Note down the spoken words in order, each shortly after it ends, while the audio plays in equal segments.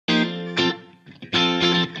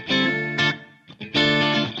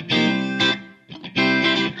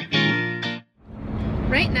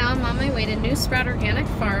way to New Sprout Organic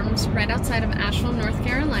Farms right outside of Asheville, North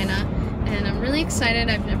Carolina, and I'm really excited.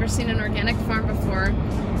 I've never seen an organic farm before,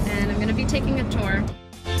 and I'm going to be taking a tour.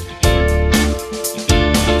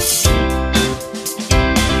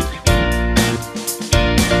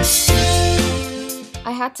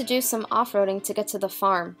 I had to do some off-roading to get to the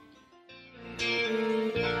farm.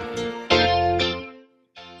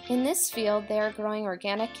 In this field, they are growing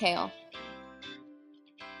organic kale.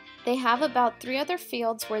 They have about 3 other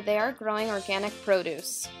fields where they are growing organic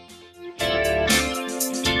produce.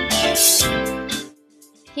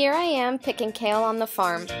 Here I am picking kale on the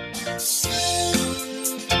farm.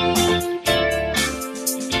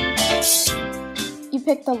 You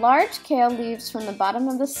pick the large kale leaves from the bottom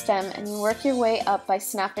of the stem and you work your way up by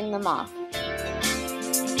snapping them off.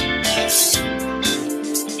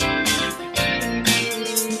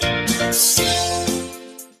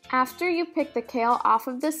 After you pick the kale off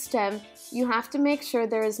of the stem, you have to make sure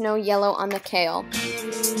there is no yellow on the kale.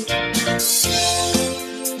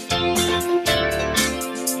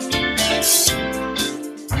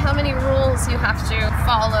 How many rules you have to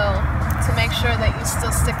follow to make sure that you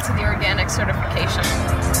still stick to the organic certification?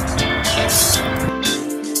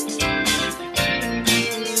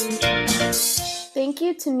 Thank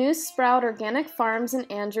you to New Sprout Organic Farms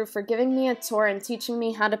and Andrew for giving me a tour and teaching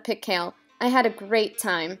me how to pick kale. I had a great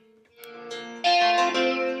time.